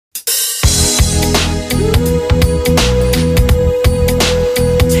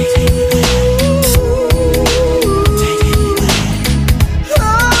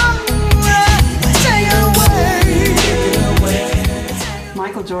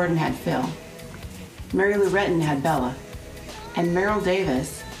Jordan had Phil. Mary Lou Retton had Bella. And Meryl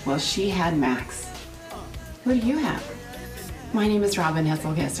Davis, well, she had Max. Who do you have? My name is Robin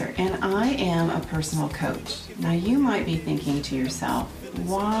Hesselgesser, and I am a personal coach. Now, you might be thinking to yourself,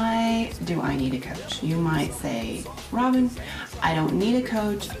 why do I need a coach? You might say, Robin, I don't need a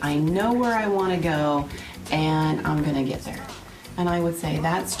coach. I know where I want to go, and I'm going to get there. And I would say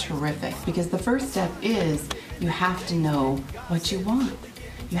that's terrific, because the first step is you have to know what you want.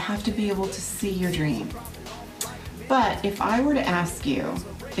 You have to be able to see your dream. But if I were to ask you,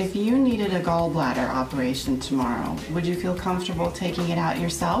 if you needed a gallbladder operation tomorrow, would you feel comfortable taking it out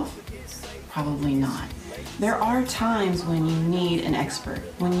yourself? Probably not. There are times when you need an expert,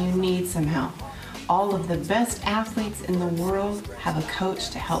 when you need some help. All of the best athletes in the world have a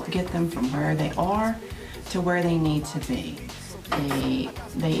coach to help get them from where they are to where they need to be.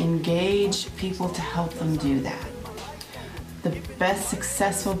 They engage people to help them do that. The best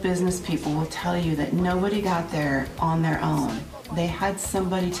successful business people will tell you that nobody got there on their own. They had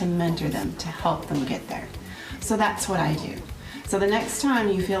somebody to mentor them, to help them get there. So that's what I do. So the next time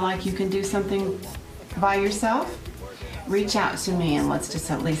you feel like you can do something by yourself, reach out to me and let's just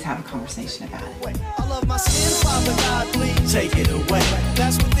at least have a conversation about it. I love my skin, Father God, please take it away.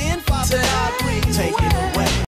 That's within, Father God, please take it away.